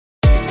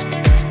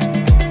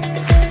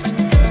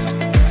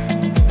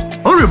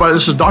everybody,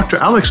 this is Dr.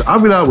 Alex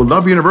Avila with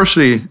Love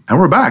University, and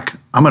we're back.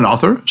 I'm an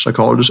author,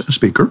 psychologist, and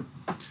speaker.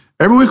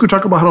 Every week we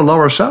talk about how to love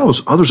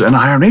ourselves, others, and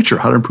higher nature,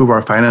 how to improve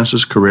our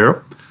finances,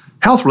 career,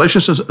 health,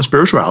 relationships, and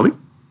spirituality.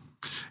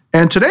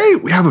 And today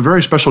we have a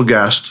very special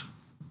guest,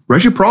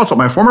 Reggie Peralta,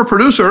 my former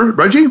producer.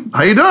 Reggie,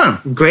 how you doing?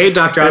 Great,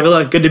 Dr.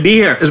 Avila. Good to be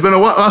here. It's been a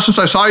while since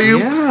I saw you.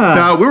 Yeah.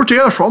 Now, we were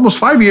together for almost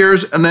 5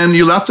 years, and then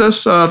you left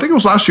us, I think it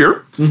was last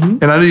year,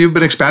 and I know you've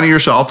been expanding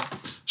yourself.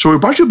 So we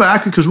brought you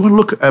back because we want to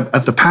look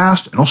at the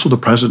past and also the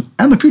present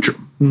and the future.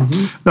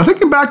 Now,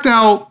 thinking back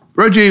now,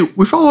 Reggie,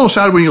 we felt a little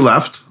sad when you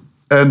left.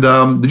 And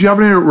did you have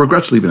any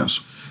regrets leaving us?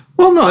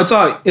 Well, no,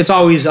 it's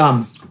always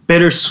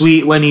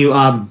bittersweet when you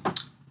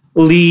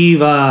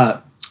leave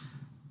a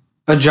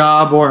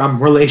job or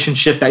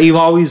relationship that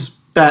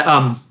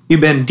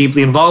you've been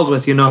deeply involved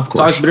with. You know, it's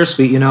always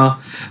bittersweet. You know,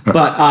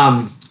 but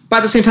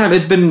at the same time,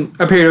 it's been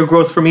a period of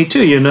growth for me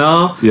too. You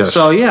know, Yes.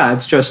 So yeah,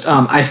 it's just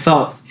I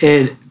felt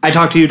it. I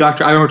talked to you,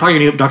 Doctor. I remember talking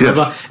to you, Doctor.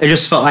 Yes. It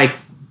just felt like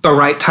the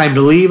right time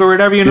to leave or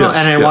whatever. You know, Yes,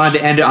 and I wanted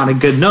to end it on a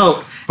good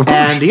note. Of course.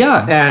 And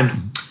yeah,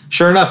 and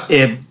sure enough,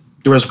 there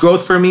was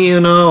growth for me, you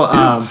know,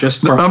 I'm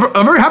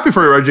very happy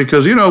for you, Reggie,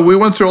 because, you know, we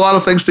went through a lot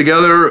of things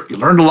together. You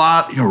learned a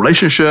lot, you know,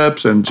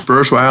 relationships and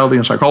spirituality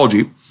and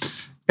psychology.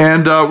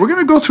 And we're going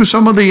to go through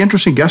some of the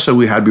interesting guests that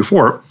we had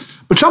before.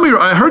 But tell me,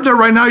 I heard that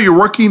right now you're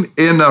working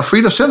in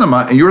Frida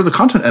Cinema and you're the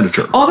content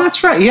editor. Oh,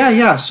 that's right.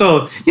 Yeah.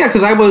 So, yeah,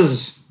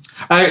 because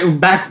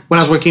back when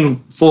I was working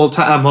full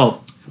time,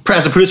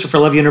 as a producer for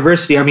Love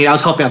University, I mean, I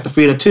was helping out the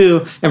Frida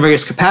too in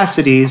various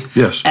capacities.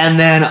 Yes. And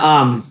then,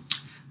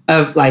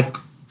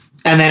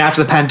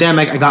 after the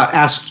pandemic, I got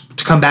asked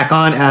to come back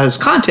on as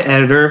content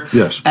editor.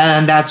 Yes.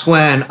 And that's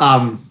when,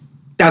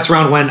 that's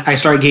around when I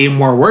started getting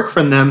more work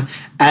from them.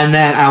 And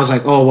then I was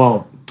like, oh,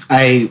 well,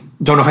 I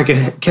don't know if I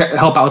can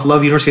help out with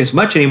Love University as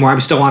much anymore. I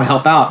still want to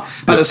help out.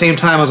 But at the same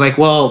time, I was like,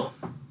 well,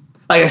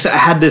 like I said, I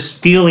had this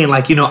feeling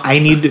like, you know,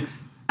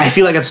 I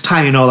feel like it's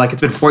time, you know, like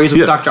it's been 4 years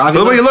with Dr. Avila. By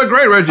the way, you look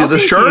great, Reggie. The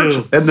thank shirt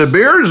you. and the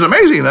beard is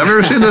amazing. I've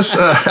never seen this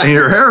in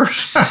your hair.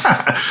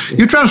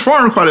 You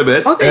transformed quite a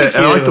bit. Oh, thank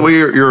and I like you. the way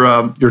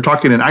you're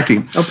talking and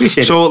acting. I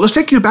appreciate it. So let's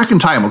take you back in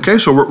time, okay?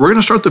 So we're going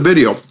to start the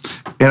video.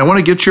 And I want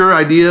to get your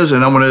ideas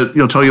and I want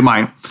to tell you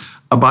mine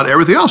about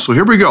everything else. So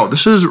here we go.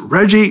 This is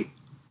Reggie.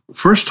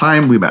 First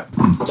time we met.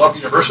 Love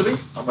University.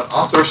 I'm an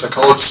author,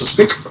 psychologist, and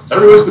speaker.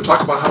 Every week we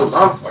talk about how to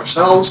love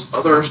ourselves,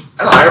 others,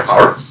 and a higher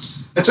power.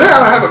 And today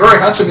I have a very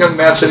handsome young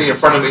man sitting in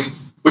front of me,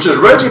 which is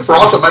Reggie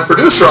Peralta, my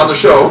producer on the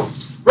show.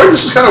 Reggie,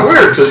 this is kind of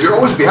weird because you're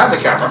always behind the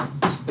camera.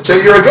 And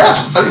today you're a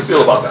guest. How do you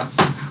feel about that?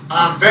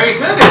 Very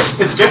good.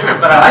 It's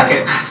different, but I like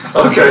it.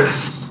 Okay.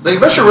 Now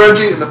you mentioned,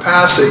 Reggie, in the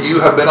past that you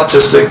have been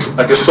autistic,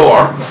 I guess still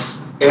are,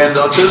 and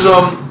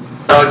autism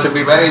can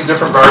be many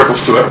different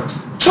variables to it.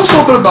 Tell us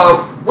a little bit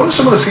about what are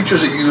some of the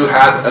features that you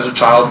had as a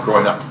child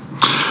growing up?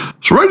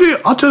 So Reggie,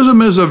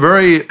 autism is a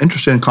very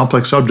interesting and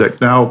complex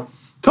subject. Now,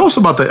 tell us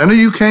about that. I know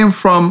you came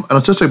from an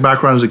autistic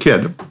background as a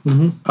kid.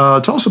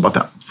 Tell us about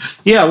that.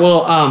 Yeah,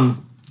 well,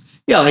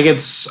 like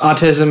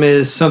autism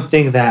is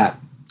something that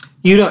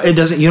you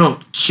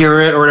don't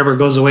cure it or whatever, it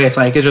goes away. It's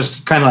like, it's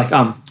just kind of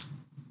like,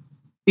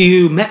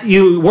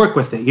 you work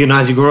with it, you know,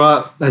 as you grow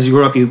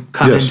up, you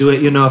come Yes. into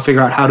it, you know,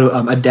 figure out how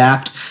to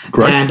adapt.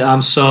 Correct. And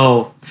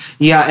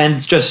and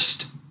it's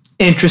just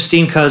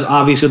interesting because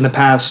obviously in the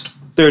past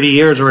 30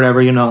 years or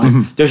whatever, you know,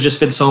 like, there's just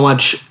been so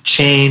much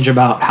change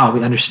about how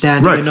we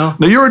understand it, you know?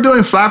 Now you were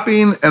doing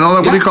flapping and all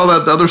that. What do you call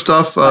that? The other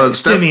stuff?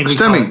 Stimming. we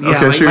call it. Stimming.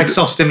 Yeah, Okay, so like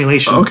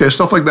self-stimulation. okay,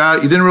 stuff like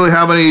that. You didn't really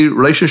have any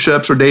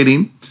relationships or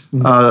dating.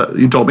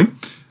 You told me.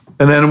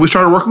 And then we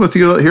started working with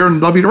you here in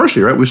Love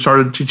University, right? We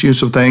started teaching you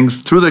some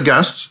things through the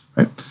guests,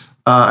 right?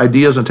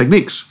 Ideas and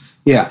techniques.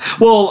 Yeah.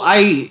 Well,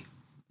 I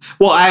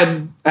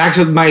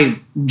actually, my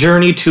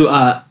journey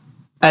to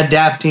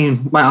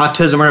adapting my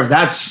autism, or whatever,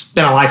 that's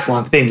been a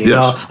lifelong thing, you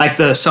know, like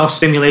the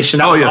self-stimulation,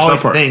 that was yes,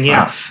 always that a part. thing,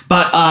 yeah.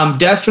 But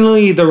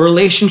definitely the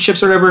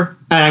relationships or whatever,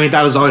 and I mean,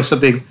 that was always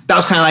something, that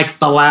was kind of like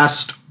the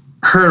last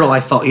hurdle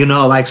I felt, you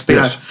know, like,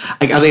 Yes.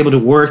 like I was able to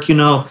work, you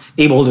know,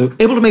 able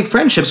to make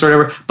friendships or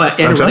whatever, but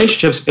in Fantastic.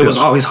 relationships, it was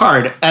Yes. always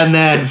hard. And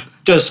then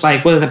just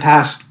like within the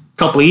past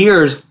couple of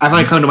years, I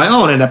finally come to my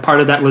own, and that part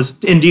of that was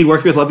indeed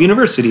working with Love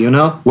University, you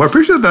know? Well, I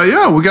appreciate that.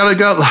 Yeah, we got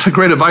a lot of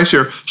great advice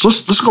here. So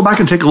let's go back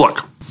and take a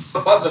look. A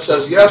button that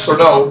says yes or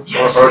no,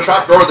 Yes. or a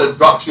trap door that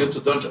drops you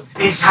into dungeon.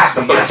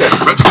 Exactly, yes.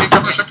 Reggie, can you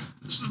come here a second?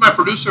 This is my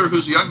producer,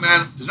 who's a young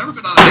man who's never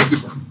been on a date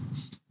before.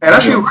 And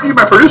actually, Reggie,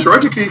 my producer,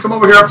 Reggie, can you come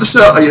over here? This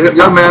is a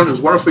young man, who's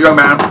a wonderful young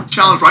man.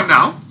 Challenge right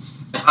now.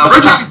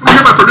 Reggie, can you come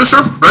here, my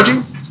producer?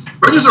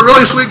 Reggie's a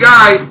really sweet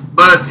guy,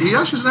 but he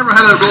actually's never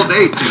had a real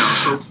date, you know.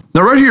 So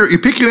Now, Reggie, you're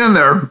peeking in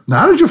there. Now,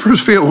 how did you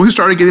first feel when we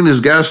started getting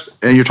these guests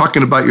and you're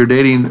talking about your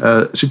dating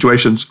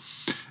situations?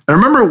 And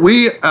remember,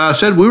 we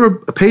said we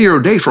would pay your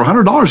date for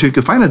 $100 if you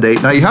could find a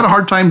date. Now, you had a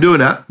hard time doing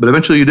that, but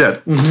eventually you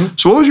did.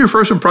 So what was your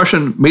first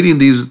impression meeting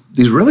these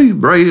really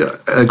very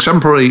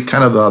exemplary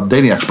kind of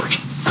dating experts?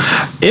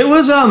 It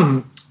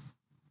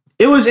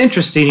was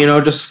interesting, you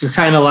know, just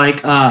kind of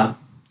like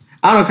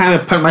I don't know, kind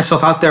of put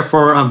myself out there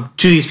for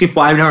to these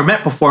people I've never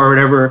met before or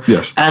whatever.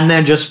 Yes. And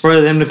then just for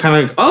them to kind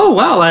of like, oh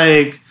wow,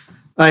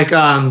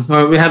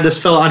 or we have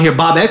this fella on here,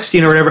 Bob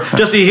Eckstein or whatever,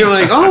 just to hear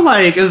like, oh,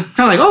 like it's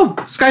kind of like, oh,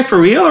 this guy for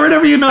real or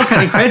whatever,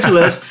 kind of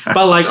incredulous,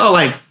 but like, oh,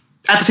 like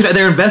at the same time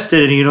they're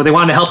invested and they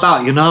wanted to help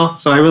out,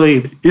 so I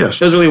really Yes.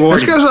 it was really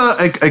rewarding. This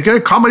guy's a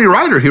good comedy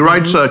writer. He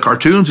writes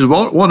cartoons. He's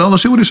well known.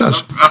 Let's see what he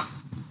says.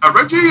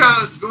 Reggie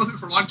has been with me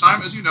for a long time,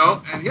 as you know,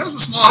 and he has a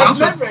small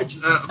announcement.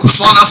 What's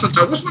one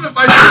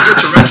advice you would give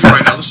to Reggie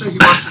right now? Let's say he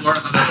wants to learn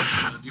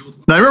how to deal with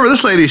it. Now, remember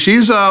this lady.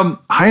 She's a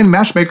high-end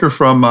matchmaker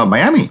from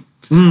Miami.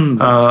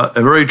 A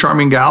very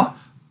charming gal.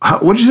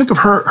 What did you think of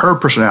her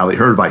personality,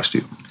 her advice to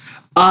you?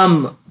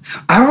 I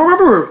don't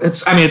remember.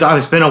 It's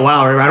obviously been a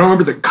while. Right? I don't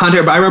remember the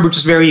content, but I remember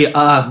just very.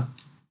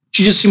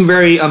 She just seemed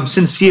very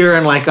sincere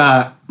and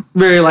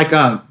very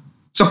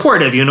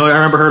supportive. I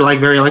remember her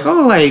very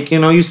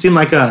you seem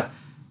like a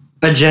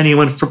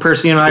genuine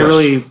person. Yes. I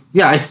really,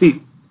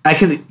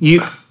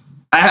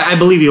 I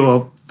believe you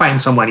will find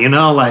someone.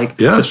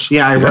 Yes.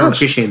 I really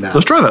appreciate that.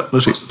 Let's try that.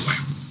 Let's see.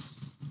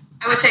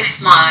 I would say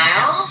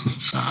smile.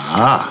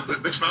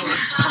 Big smile.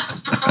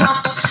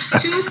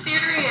 Too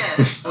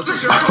serious.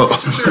 Oh,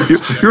 too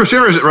serious. You're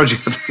serious, Reggie.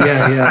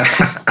 Yeah.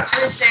 I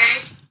would say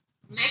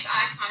make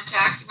eye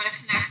contact. You want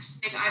to connect,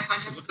 make eye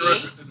contact with me.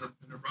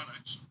 In her brown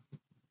eyes.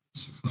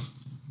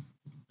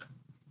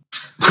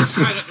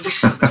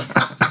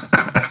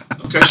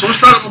 Okay, so let's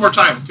try that one more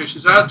time. Okay,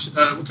 she's at,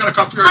 what kind of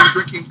coffee are you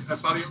drinking,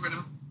 Fabio, right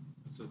now?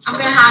 I'm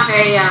going to have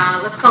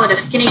a, let's call it a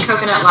skinny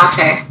coconut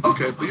latte.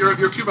 Okay, but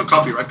you're Cuban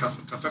coffee, right?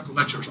 Café con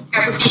leche or something.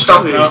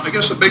 Cafecito. I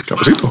guess a big smile.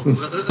 Cafecito.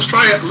 Let's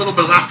try a little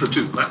bit of laughter,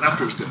 too.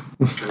 Laughter is good.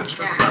 Okay, let's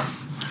try to laugh.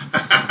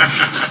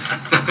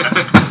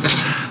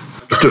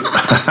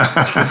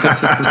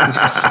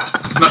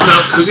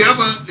 Now, does he have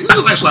he has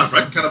a nice laugh,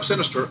 right? Kind of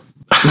sinister.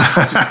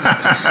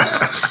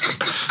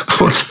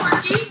 It's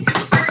quirky.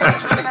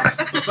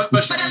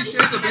 But should you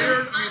shave the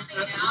beard?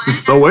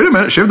 Oh, wait a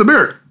minute. Shave the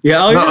beard.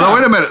 Yeah. Oh, No,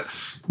 wait a minute.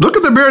 Look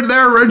at the beard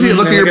there, Reggie. and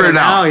look at your beard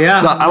now.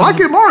 Yeah. I like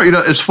it more.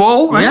 It's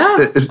full. Right?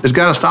 Yeah. It's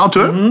got a style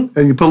to it.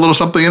 And you put a little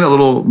something in it, a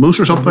little mousse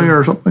or something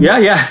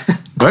Yeah.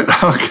 Right?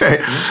 Okay.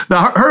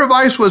 Now, her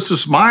advice was to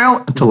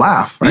smile and to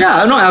laugh. Right?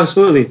 Yeah, no,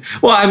 absolutely.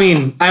 Well,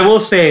 I will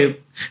say,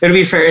 to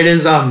be fair, it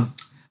is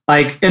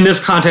in this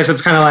context,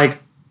 it's kind of like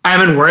I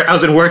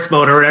was in work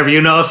mode or whatever,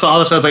 so all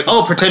of a sudden it's like,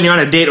 oh, pretend you're on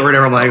a date or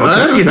whatever. I'm like,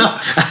 Okay.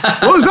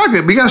 Well, exactly.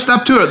 But you got to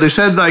step to it. They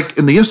said,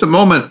 in the instant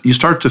moment, you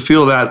start to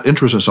feel that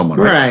interest in someone,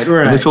 right?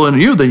 Right. And they feel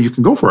into you, then you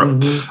can go for it.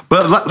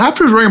 But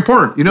laughter is very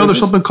important. There's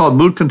something called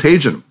mood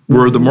contagion,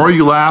 where the more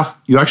you laugh,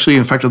 you actually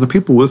infect other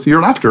people with your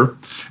laughter,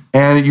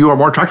 and you are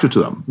more attracted to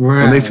them,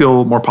 and they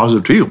feel more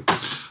positive to you.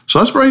 So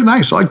that's very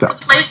nice. I like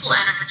that. Playful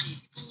energy.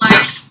 People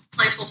like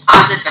playful,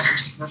 positive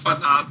energy. More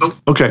fun.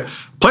 Okay.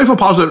 Playful,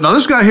 positive. Now,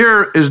 this guy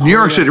here is New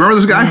York City. Remember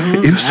this guy?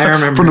 He's I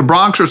remember. from the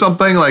Bronx or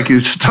something.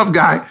 He's a tough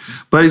guy,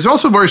 but he's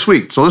also very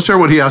sweet. So let's hear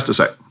what he has to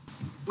say.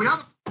 We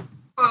have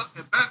a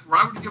bet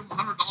where I would give him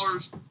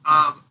 $100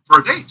 for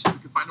a date. You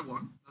can find a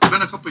woman. It's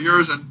been a couple of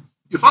years, and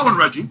you found one,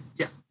 Reggie.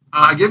 Yeah.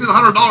 I gave you the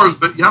 $100,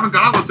 but you haven't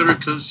gone out with her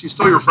because she's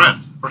still your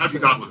friend. Or have you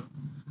gone out with her?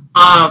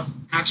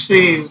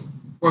 Actually,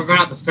 we're going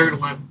out the third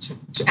one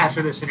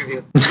after this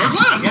interview. Good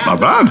one. Yeah. Not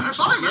bad. High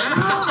five,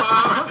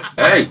 man.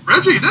 Hey,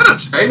 Reggie, you did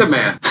it. hey, the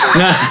man.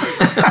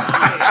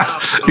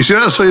 You see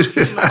that? So,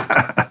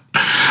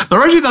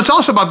 now, Reggie, now tell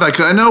us about that,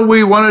 because I know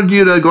we wanted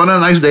you to go on a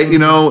nice date, and we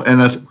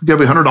gave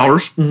you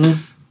 $100.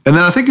 And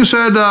then I think you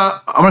said,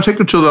 I'm going to take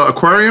you to the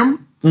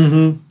aquarium.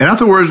 And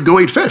afterwards, go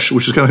eat fish,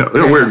 which is kind of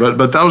weird,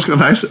 but that was kind of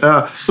nice.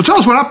 So tell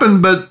us what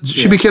happened, but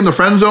she became the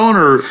friend zone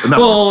or not?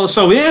 Well,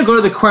 so we didn't go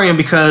to the aquarium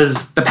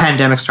because the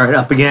pandemic started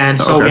up again.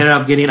 So we ended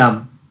up getting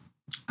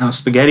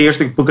spaghetti or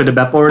something, buca de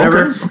beppo or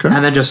whatever. Okay.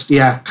 And then just,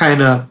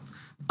 kind of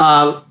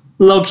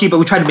low key, but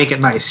we tried to make it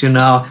nice,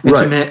 intimate.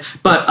 Right.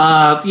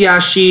 But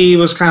she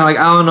was kind of like,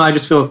 I don't know, I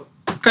just feel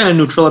kind of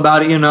neutral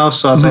about it,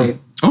 So I was like,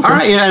 all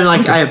right,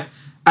 and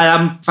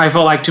I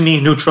felt like, to me,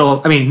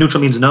 neutral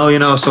means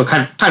no, so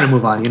kind of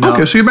move on,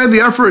 Okay, so you made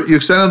the effort, you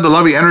extended the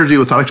lovey energy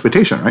without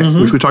expectation, right?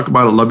 Which we talk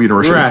about at Love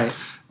University. Right.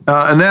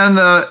 And then,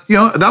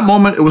 at that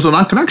moment, it was a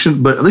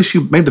non-connection, but at least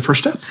you made the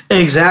first step.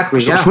 Exactly,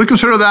 So we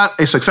consider that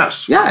a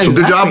success. Yeah, So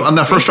good job exactly. on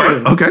that first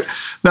Thank start. you. Okay.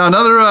 Now,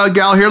 another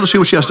gal here, let's see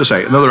what she has to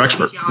say. Another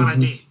expert. On a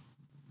date.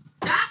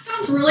 That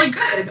sounds really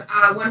good.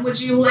 When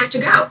would you like to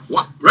go?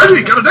 What?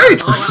 Reggie, got a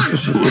date.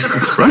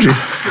 Reggie.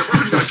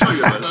 Reggie's going to kill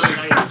you.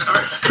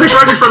 Thanks,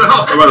 Reggie, for the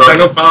help. By the way.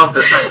 No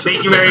problem.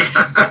 Thank you, Mary.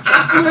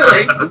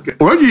 Absolutely.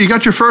 Well, Reggie, you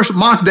got your first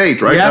mock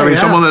date, right? Yeah,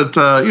 someone that,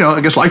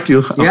 I guess liked you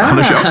on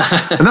the show.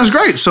 And that's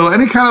great. So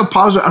any kind of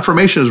positive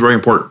affirmation is very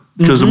important,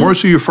 because the more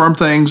you affirm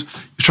things,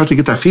 you start to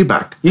get that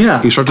feedback.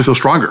 Yeah. You start to feel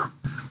stronger.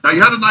 Now,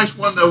 you had a nice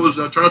one that was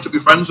turned out to be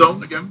friend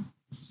zone again.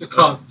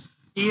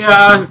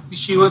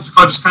 She was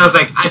just kind of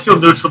like, I feel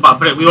neutral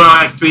about it. We went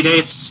on 3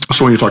 dates. That's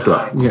the one you talked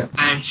about. Yeah.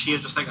 And she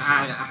was just like,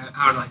 I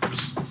don't know, I'm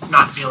just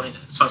not feeling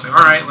it. So I was like,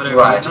 all right, whatever.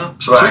 Right.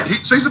 So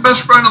he's the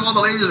best friend of all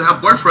the ladies that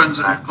have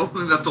boyfriends, and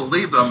hoping that they'll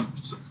leave them.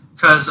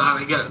 because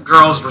I get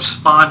girls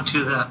respond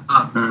to the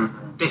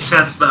they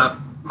sense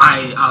my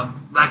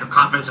lack of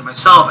confidence in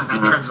myself, and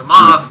that turns them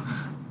off.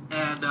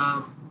 And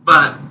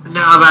but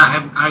now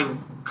that I've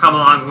come a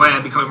long way,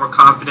 I'm becoming more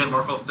confident,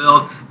 more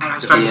fulfilled, and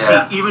I'm starting to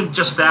see even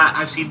just that.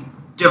 I've seen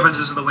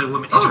differences in the way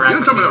women interact. You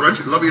didn't tell me that,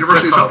 Reggie. Love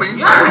University is helping you?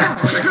 Yeah.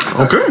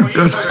 Okay,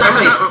 good.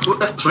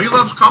 So he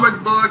loves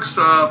comic books,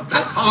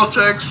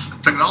 politics,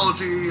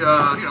 technology.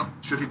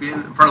 Should he be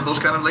in front of those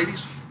kind of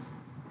ladies?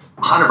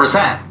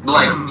 100%.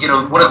 Like,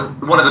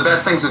 one of the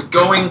best things is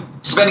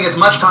spending as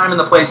much time in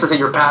the places that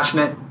you're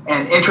passionate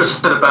and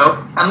interested about,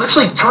 and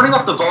literally turning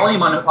up the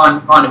volume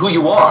on who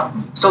you are.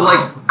 So, like,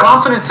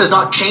 confidence is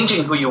not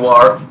changing who you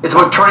are. It's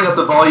about turning up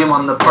the volume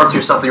on the parts of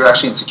yourself that you're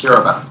actually insecure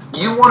about.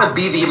 You want to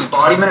be the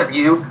embodiment of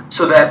you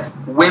so that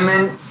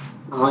women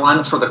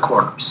run for the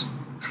corners.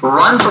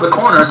 Run for the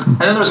corners, and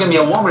then there's going to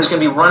be a woman who's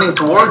going to be running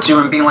towards you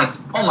and being like,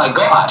 oh my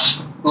gosh,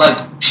 like,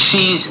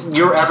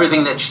 you're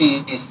everything that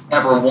she's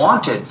ever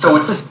wanted. So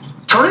it's just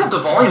turning up the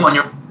volume on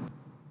your...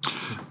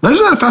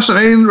 Isn't that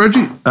fascinating,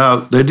 Reggie?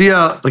 The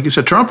idea, like you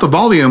said, turn up the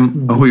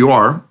volume of who you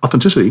are,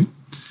 authenticity,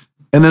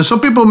 and then some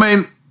people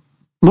may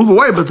move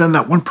away, but then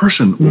that one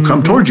person will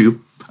come towards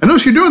you. I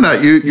notice you're doing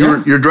that.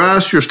 Your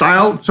dress, your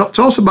style.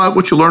 Tell us about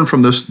what you learned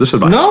from this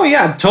advice. No,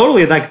 yeah,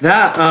 totally. Like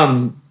that.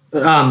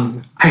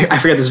 I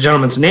forget this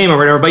gentleman's name or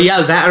whatever, but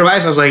yeah, that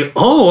advice. I was like,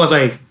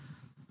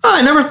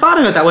 I never thought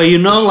of it that way.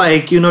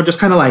 Just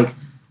kind of like,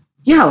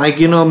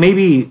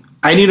 maybe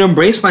I need to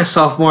embrace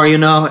myself more.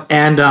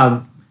 And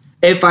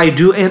if I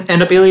do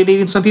end up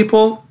alienating some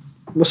people,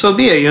 well, so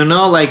be it.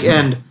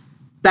 And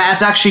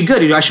that's actually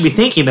good. I should be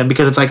thanking them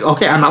because it's like,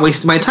 okay, I'm not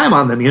wasting my time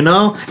on them.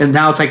 And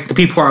now it's like the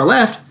people who are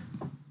left,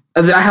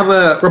 I have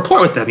a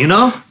rapport with them,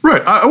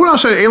 Right. I would not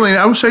say alien.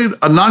 I would say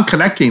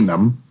non-connecting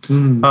them.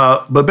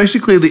 But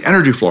basically the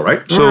energy flow,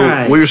 right?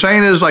 So what you're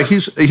saying is like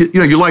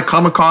you like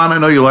Comic-Con. I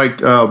know you like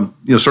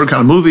certain kind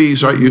of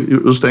movies, right?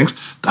 Those things.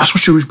 That's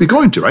what you would be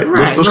going to, right?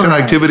 Those kind of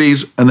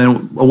activities, and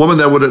then a woman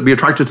that would be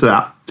attracted to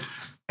that,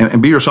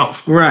 and be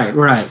yourself. Right.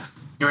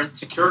 Your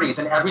insecurities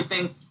and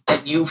everything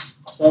that you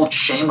hold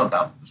shame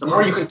about. The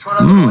more you can turn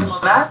up the volume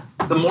on that,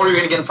 the more you're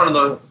going to get in front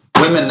of the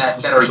women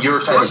that are your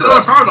type of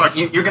girls.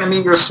 You're going to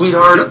meet your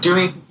sweetheart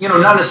doing,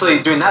 not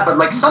necessarily doing that, but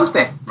like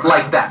something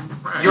like that.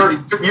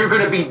 You're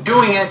going to be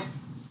doing it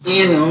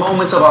in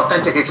moments of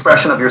authentic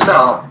expression of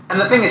yourself. And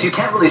the thing is, you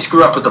can't really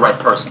screw up with the right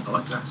person.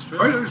 That's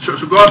true.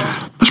 So go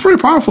on. That's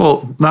pretty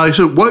powerful. Now, you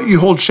said, what you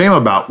hold shame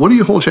about? What do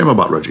you hold shame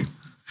about, Reggie?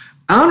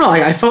 I don't know.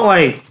 I felt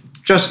like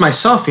just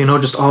myself,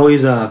 just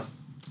always a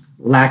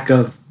lack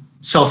of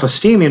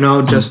self-esteem,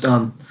 just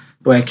the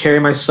way I carry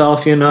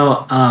myself,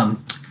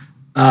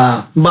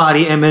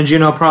 body image,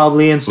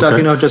 probably and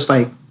stuff, just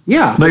like,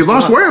 yeah. Now you've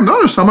lost weight. I've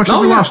noticed how much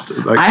have you lost.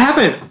 Like, I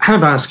haven't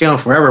been on a scale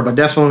forever, but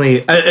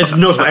definitely it's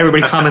noticeable.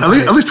 Everybody comments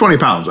at least 20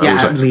 pounds. I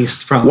would say. At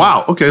least from.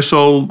 Wow. Okay.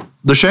 So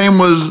the shame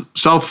was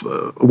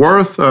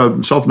self-worth,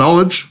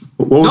 self-knowledge.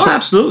 What was that?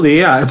 Absolutely.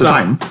 Yeah. At the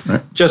time,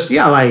 right? Just in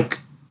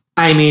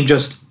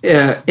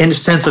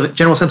a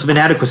general sense of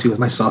inadequacy with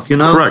myself,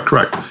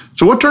 Correct.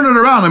 So what turned it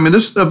around?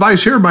 This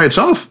advice here by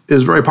itself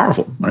is very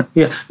powerful, right?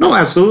 Yeah. No,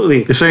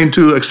 absolutely. It's saying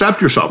to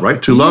accept yourself,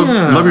 right? To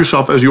love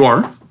yourself as you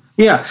are.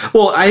 Yeah.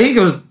 Well, I think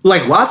it was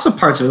like lots of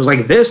parts of it. It was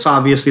like this,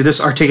 obviously,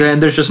 this articulate,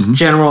 and there's just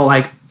general,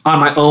 like on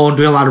my own,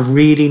 doing a lot of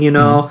reading,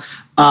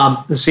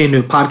 seeing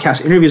new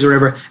podcast interviews or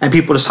whatever, and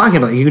people just talking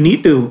about it. You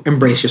need to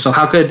embrace yourself.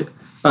 How could,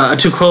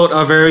 to quote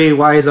a very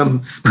wise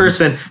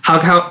person,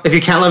 how if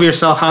you can't love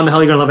yourself, how in the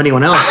hell are you going to love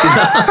anyone else?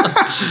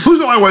 Who's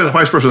the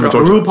wise person?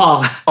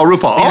 RuPaul. Oh,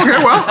 RuPaul. Oh,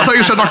 okay, well, I thought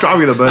you said Dr.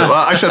 Avila, but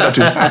I said that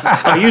too.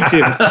 Oh, you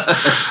too.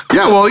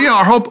 Yeah, well,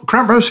 our whole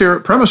premise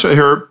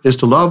here is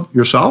to love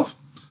yourself,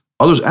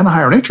 others, and a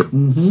higher nature.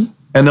 Mm-hmm.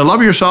 And the love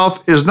of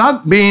yourself is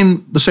not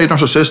being, let's say,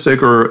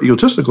 narcissistic or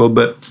egotistical,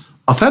 but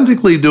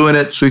authentically doing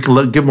it so you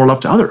can give more love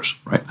to others,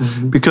 right?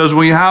 Mm-hmm. Because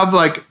when you have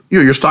like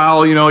your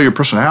style, your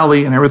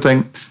personality and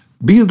everything,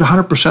 be the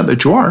 100%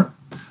 that you are,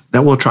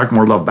 that will attract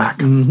more love back.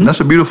 Mm-hmm. And that's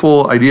a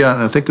beautiful idea,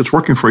 and I think it's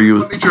working for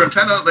you. Meet your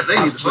antenna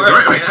ladies.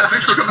 Right.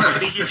 Thanks for coming in.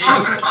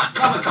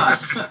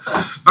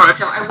 All right.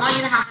 So I want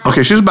you to have.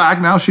 Okay, she's back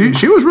now.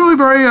 She was really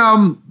very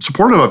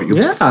supportive of you.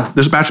 Yeah.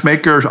 This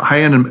matchmaker,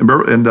 high-end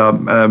in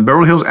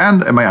Beverly Hills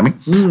and in Miami.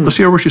 Let's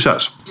hear what she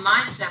says.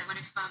 Mindset when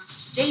it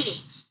comes to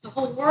dating. The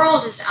whole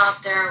world is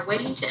out there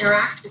waiting to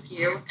interact with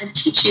you and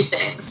teach you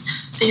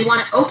things. So you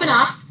want to open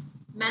up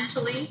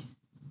mentally,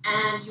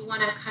 and you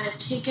want to kind of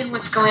take in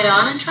what's going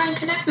on and try and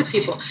connect with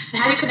people.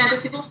 And how do you connect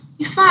with people?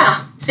 You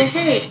smile. You say,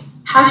 hey,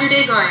 how's your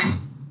day going?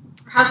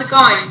 Or how's it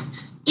going?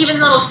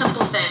 Even little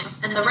simple things.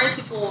 And the right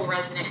people will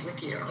resonate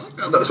with you.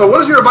 So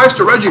what is your advice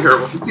to Reggie here?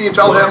 Can you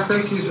tell him? I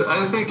think he's a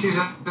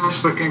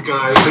nice looking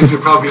guy. I think there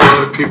are probably a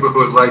lot of people who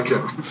would like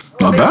him.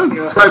 Not bad.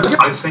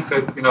 I think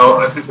that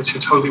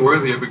you're totally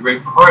worthy of a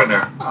great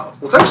partner. Well,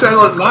 thanks,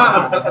 Daniel. I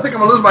think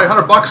I'm gonna lose my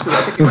 $100 because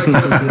I think you might.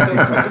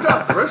 Good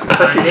job, Rich.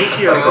 Thank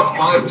you.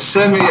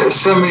 Send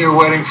me a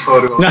wedding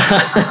photo.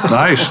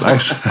 Nice.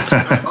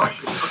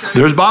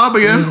 There's Bob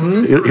again.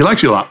 Mm-hmm. He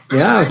likes you a lot.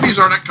 Yeah. Babies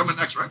are coming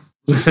next, right?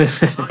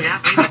 Yeah.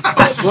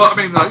 Well, I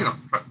mean, plan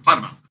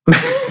them out.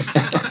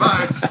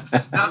 Bye.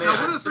 Now,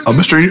 what are the three Oh,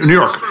 Mr. New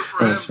York.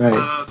 for That's him,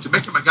 right. to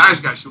make him a guy's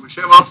guy? Should we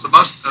shave off the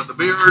the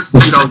beard?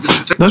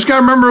 This guy,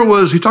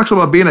 remember, he talks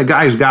about being a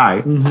guy's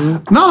guy.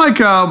 Not like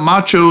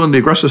macho in the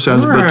aggressive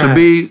sense, but to Right.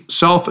 be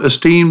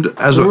self-esteemed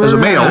as a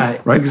male,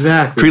 right?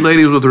 Exactly. Treat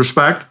ladies with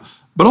respect,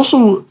 but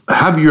also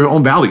have your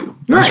own value.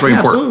 That's Right, very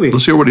important. absolutely.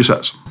 Let's hear what he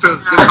says. to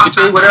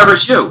Be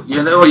whatever's you.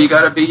 You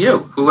got to be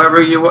you.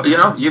 Whoever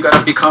you got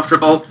to be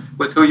comfortable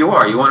with who you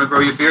are. You want to grow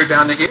your beard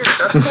down to here?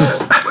 That's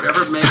cool.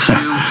 Whatever makes you.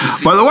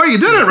 By the way, you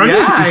did it, right?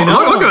 Yeah, I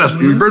know. Look at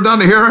this. You burned down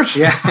to here, right?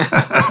 Yeah. Robert,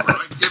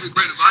 I gave you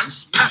great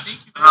advice. Yeah,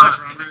 thank you very much,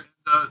 Robert.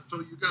 So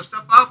you're gonna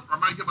step up, or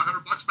am I gonna give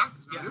 $100 back?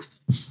 Is that it?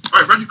 All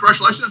right, Reggie,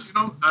 congratulations.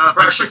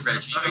 Pressure,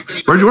 Reggie.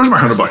 Reggie, where's my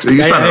 $100?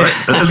 You spent it,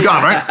 right? It's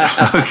gone, right?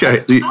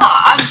 Okay.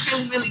 I'm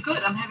feeling really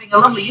good. I'm having a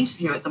lovely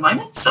interview at the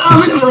moment, so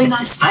I'm in a really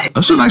nice state.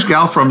 That's a nice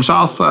gal from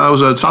South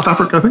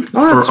Africa, I think?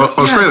 Oh, that's or right.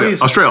 Yeah, Australia.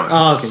 please. Australia.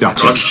 Oh, okay. Yeah.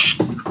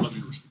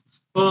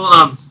 Well,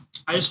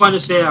 I just wanted to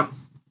say, I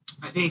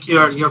think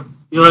you're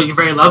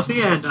very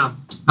lovely, and I'd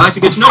like to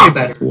get to know you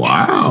better.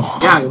 Wow.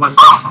 Yeah,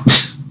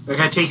 we're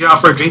gonna take you out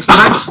for a drink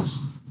sometime.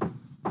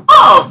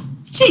 Oh,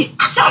 gee,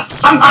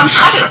 shucks. I'm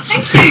flattered.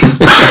 Thank you. Is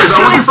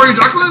that working for you,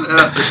 Jacqueline?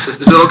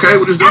 Is it okay?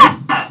 What he's doing?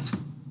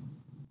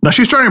 Now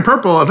she's turning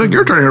purple. I think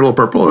you're turning a little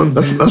purple.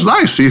 That's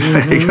nice. You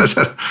guys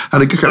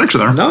had a good connection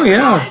there. Oh,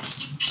 yeah.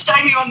 It's just a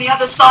shame you're on the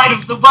other side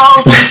of the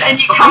world and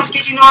you can't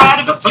get in or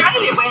out of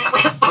Australia. We're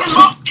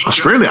locked in.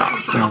 Australia.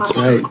 That's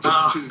right.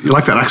 You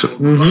like that accent?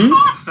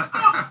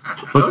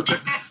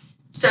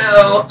 So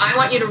I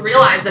want you to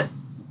realize that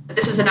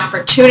this is an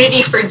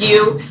opportunity for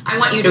you. I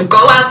want you to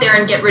go out there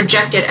and get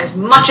rejected as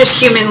much as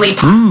humanly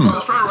possible.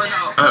 Let's try it right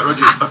now.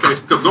 Reggie,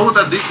 okay, go with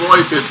that deep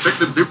voice. Take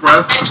the deep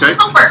breath. Okay.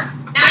 Over.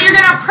 Now you're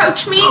going to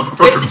approach me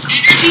Approach with this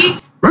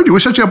energy. Reggie, we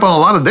set you up on a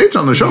lot of dates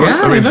on the show.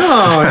 Yeah, I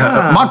know,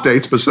 yeah. Mock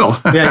dates, but still.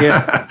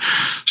 Yeah.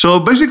 So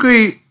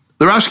basically,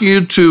 they're asking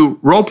you to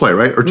role play,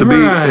 right? Or to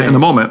Right. be in the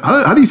moment.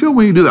 How do you feel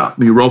when you do that,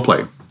 when you role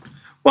play?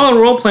 Well, in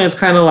role playing, it's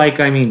kind of like,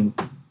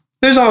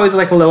 there's always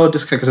like a little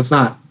disconnect because it's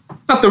not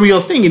the real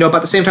thing, but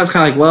at the same time, it's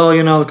kind of like,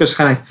 well, just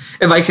kind of,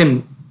 if I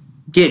can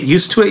get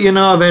used to it,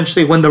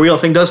 eventually when the real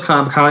thing does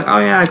come, I'm kind of like, oh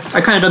yeah,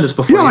 I kind of done this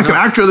before. Yeah, like an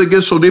actor that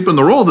gets so deep in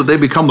the role that they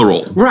become the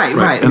role. Right,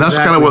 And that's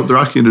kind of what they're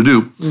asking you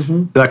to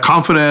do. That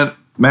confident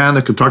man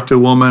that can talk to a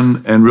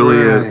woman and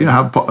really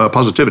have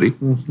positivity.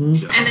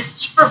 And this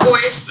deeper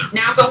voice,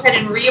 now go ahead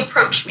and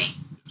reapproach me.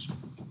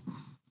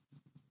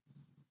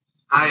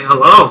 Hi,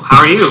 hello. How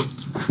are you?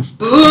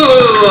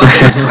 Ooh.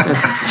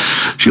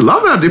 She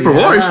loved that deeper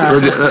voice.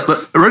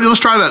 Reggie,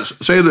 let's try that.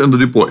 Say it in the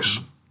deep voice.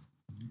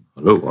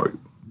 Hello, how are you?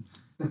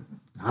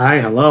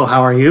 Hi, hello,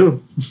 how are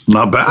you?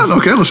 Not bad.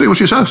 Okay, let's see what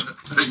she says.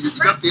 You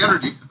got the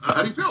energy.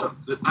 How do you feel?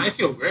 I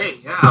feel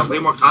great. Yeah, way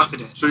more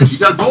confident. So you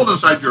got gold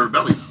inside your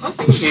belly.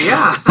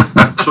 Yeah.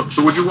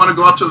 So would you want to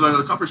go out to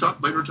the coffee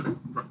shop later today?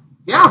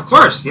 Yeah, of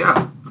course.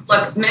 Yeah.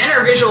 Look, men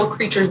are visual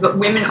creatures, but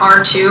women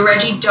are too.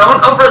 Reggie,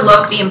 don't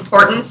overlook the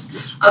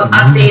importance of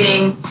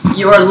updating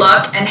your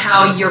look and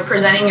how you're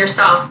presenting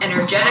yourself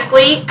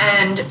energetically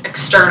and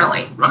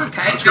externally. Right.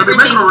 Okay? It's going to be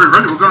makeover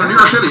ready. We're going to New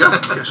York City. Yeah.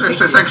 Okay,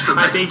 say thanks to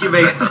me. Thank you,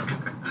 babe.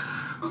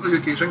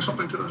 Can you sing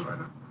something to us right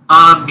now?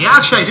 Yeah,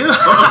 actually I do.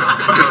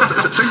 Okay, sing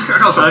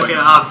something. Okay,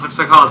 what's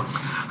it called?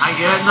 I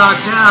get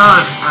knocked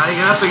down, I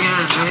get up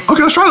again.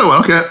 Okay, let's try that one.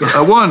 Okay,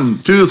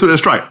 1, 2, 3,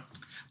 let's try it.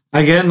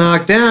 I get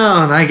knocked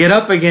down, I get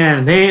up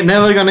again. They ain't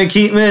never gonna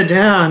keep me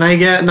down. I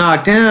get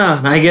knocked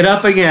down, I get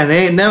up again.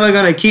 They ain't never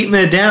gonna keep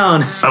me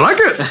down. I like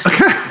it.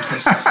 Okay.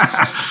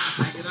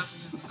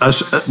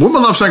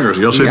 Women love singers.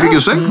 So if you can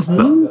sing.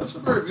 That's a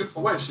very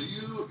beautiful way.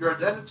 So your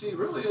identity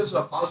really is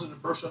a positive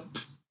person.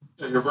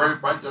 You're a very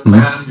bright young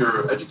man.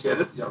 You're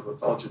educated. You have a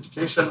college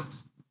education.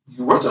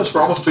 You were with us for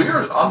almost 2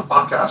 years on the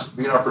podcast,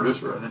 being our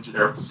producer and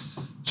engineer.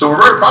 So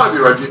we're very proud of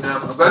you, Reggie, and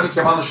I'm glad you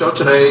came on the show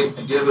today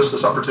and gave us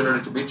this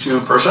opportunity to meet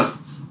you in person.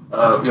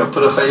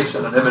 Put a face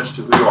and an image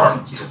to who you are.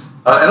 And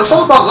it's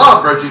all about love,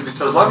 Reggie,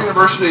 because Love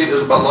University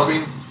is about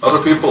loving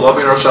other people,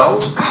 loving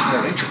ourselves, and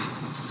our nature.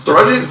 So,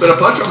 Reggie, it's been a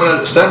pleasure. I'm going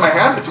to extend my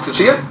hand, if you can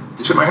see it.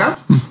 Do you see my hand?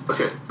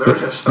 Okay, there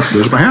it is.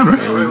 There's my hand, right?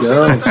 We'll see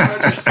you next time,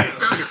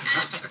 Reggie.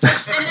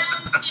 And now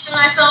I'm thinking to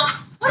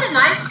myself, what a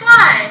nice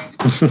guy.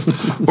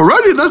 Well,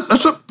 Reggie,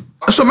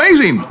 that's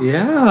amazing.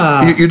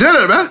 Yeah. You did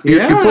it, man. You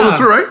pulled it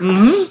through, right?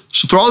 Mm-hmm.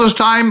 So through all this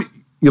time,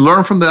 you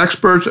learned from the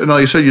experts, and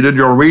you said you did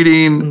your own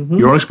reading,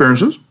 your own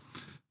experiences.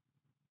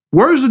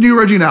 Where is the new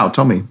Reggie now?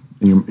 Tell me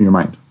in your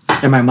mind.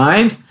 In my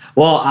mind?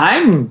 Well,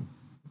 I'm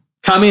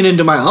coming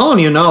into my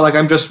own, like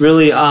I'm just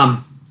really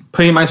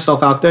putting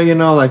myself out there,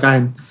 like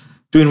I'm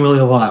doing really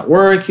well at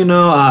work,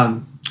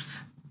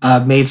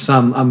 I've made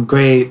some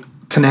great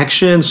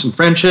connections, some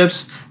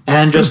friendships,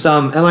 and just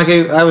and like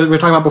we were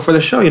talking about before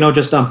the show,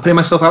 just putting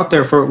myself out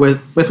there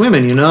with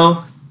women,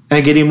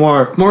 and getting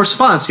more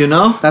response,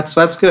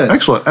 that's good.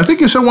 Excellent. I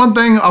think you said one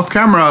thing off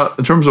camera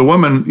in terms of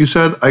women. You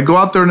said, I go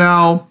out there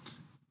now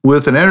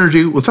with an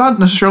energy without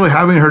necessarily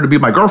having her to be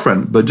my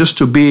girlfriend, but just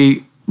to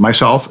be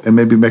myself and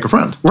maybe make a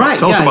friend. Right.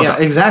 Tell us about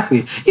that.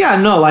 Exactly. Yeah,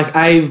 no, like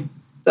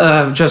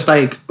just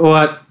like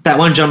what that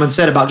one gentleman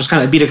said about just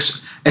kind of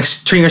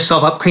turning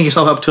yourself up, cranking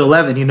yourself up to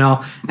 11,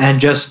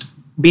 and just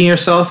being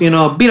yourself, being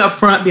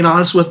upfront, being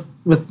honest with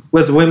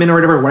women or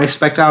whatever, what I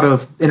expect out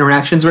of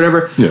interactions or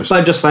whatever. Yes.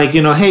 But just like,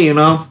 hey,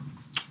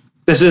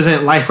 this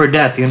isn't life or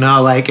death,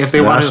 like if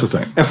they want to, that's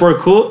the thing.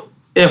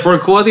 if we're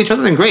cool with each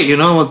other, then great,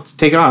 let's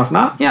take it on. If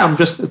not, I'm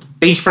just,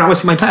 thank you for not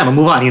wasting my time. I'll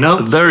move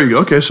on, There you go.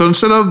 Okay. So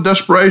instead of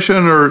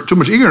desperation or too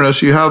much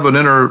eagerness, you have an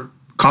inner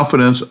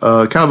confidence,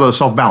 kind of a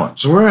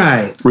self-balance.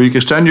 Right. Where you can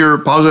extend your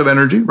positive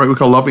energy, right? We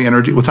call loving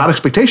energy without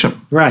expectation.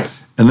 Right.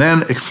 And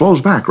then it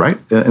flows back, right?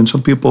 And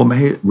some people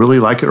may really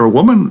like it, or a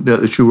woman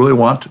that you really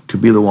want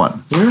could be the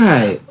one.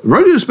 Right.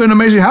 Reggie, it's been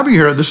amazing having you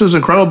here. This is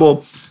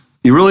incredible.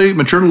 You really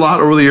matured a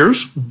lot over the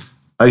years.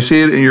 I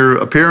see it in your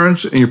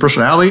appearance, in your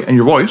personality, and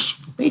your voice.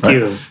 Thank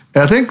you.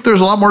 And I think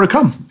there's a lot more to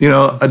come.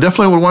 I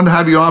definitely would want to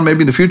have you on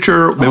maybe in the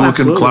future. Maybe we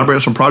can collaborate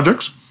on some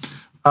projects.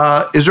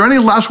 Is there any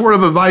last word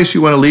of advice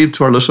you want to leave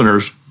to our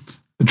listeners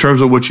in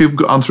terms of what you've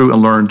gone through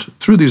and learned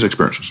through these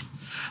experiences?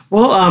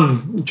 Well,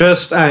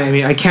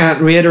 I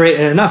can't reiterate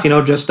it enough,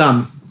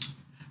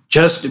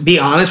 just be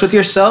honest with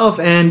yourself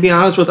and be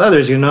honest with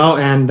others,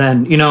 and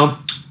then,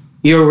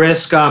 your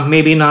risk,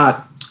 maybe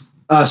not,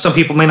 some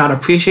people may not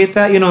appreciate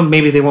that,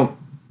 maybe they won't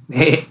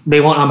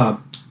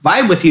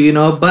vibe with you,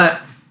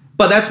 but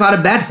that's not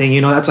a bad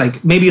thing, that's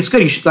like, maybe it's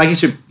good. You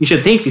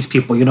should thank these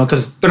people,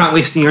 because they're not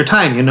wasting your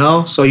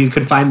time, so you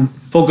can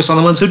focus on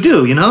the ones who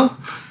do,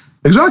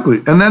 Exactly.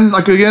 And then,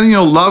 like, again,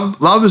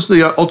 love is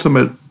the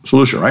ultimate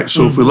solution, right?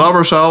 So if we love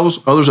ourselves,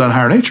 others, and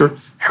higher nature,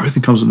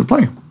 everything comes into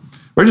play.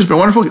 Right? It's been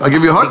wonderful. I'll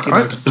give you a hug. All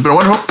right? It's been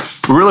wonderful.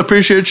 We really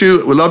appreciate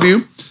you. We love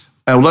you.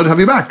 And we'd love to have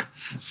you back.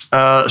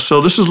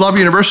 So this is Love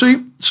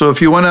University. So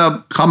if you want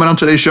to comment on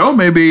today's show,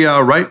 maybe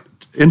write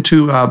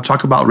into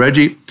talk about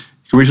Reggie, you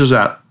can reach us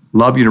at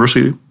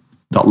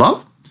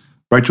loveuniversity.love.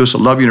 Write to us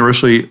at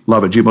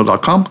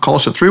loveuniversitylove@gmail.com. Call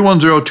us at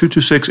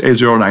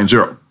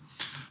 310-226-8090.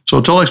 So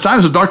until next time,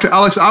 this is Dr.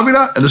 Alex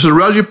Avila, and this is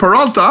Reggie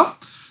Peralta,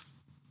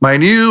 my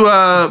new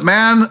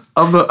man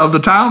of the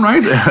town,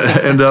 right?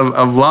 And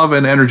of love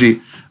and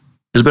energy.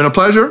 It's been a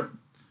pleasure.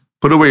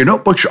 Put away your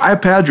notebooks, your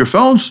iPads, your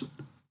phones.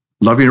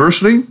 Love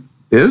University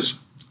is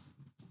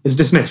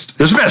dismissed.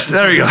 Dismissed.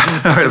 There you go.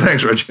 All right,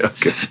 thanks, Reggie.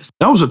 Okay.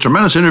 That was a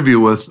tremendous interview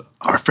with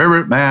our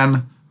favorite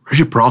man,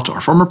 Reggie Peralta, our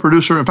former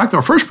producer. In fact,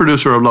 our first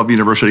producer of Love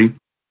University.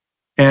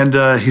 And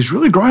he's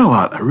really growing a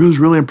lot. I was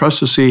really impressed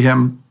to see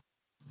him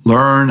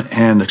learn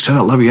and extend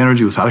that loving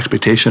energy without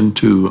expectation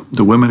to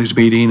the women he's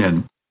meeting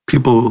and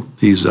people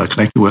he's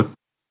connecting with.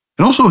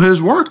 And also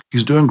his work.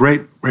 He's doing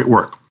great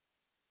work.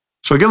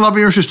 So again, Love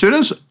University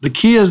students, the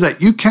key is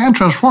that you can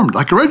transform,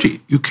 like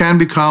Reggie. You can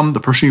become the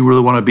person you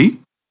really want to be.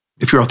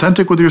 If you're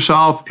authentic with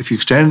yourself, if you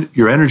extend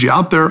your energy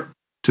out there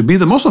to be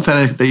the most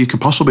authentic that you can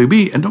possibly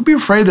be, and don't be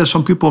afraid that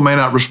some people may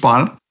not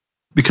respond,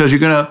 because you're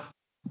going to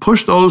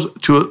push those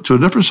to a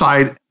different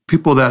side.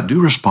 People that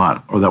do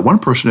respond, or that one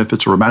person, if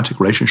it's a romantic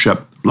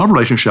relationship, love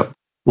relationship,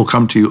 will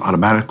come to you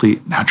automatically,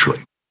 naturally.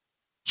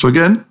 So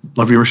again,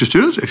 Love University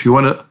students, if you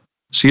want to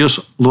see us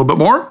a little bit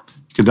more,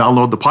 you can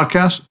download the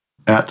podcast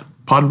at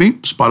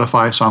Podbean,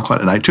 Spotify, SoundCloud,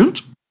 and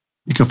iTunes.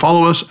 You can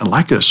follow us and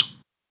like us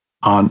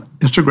on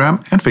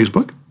Instagram and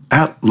Facebook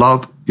at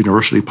Love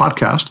University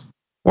Podcast,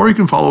 or you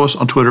can follow us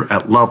on Twitter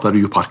at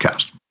Love.U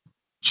Podcast.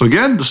 So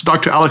again, this is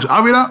Dr. Alex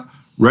Avila.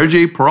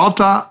 Reggie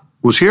Peralta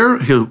was here.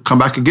 He'll come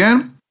back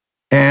again.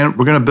 And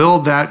we're going to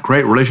build that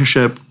great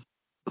relationship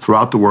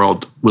throughout the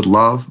world with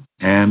love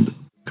and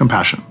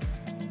compassion.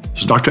 This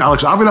is Dr.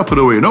 Alex Avila. Put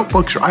away your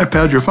notebooks, your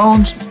iPads, your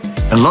phones,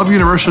 and Love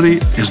University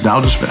is now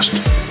dismissed.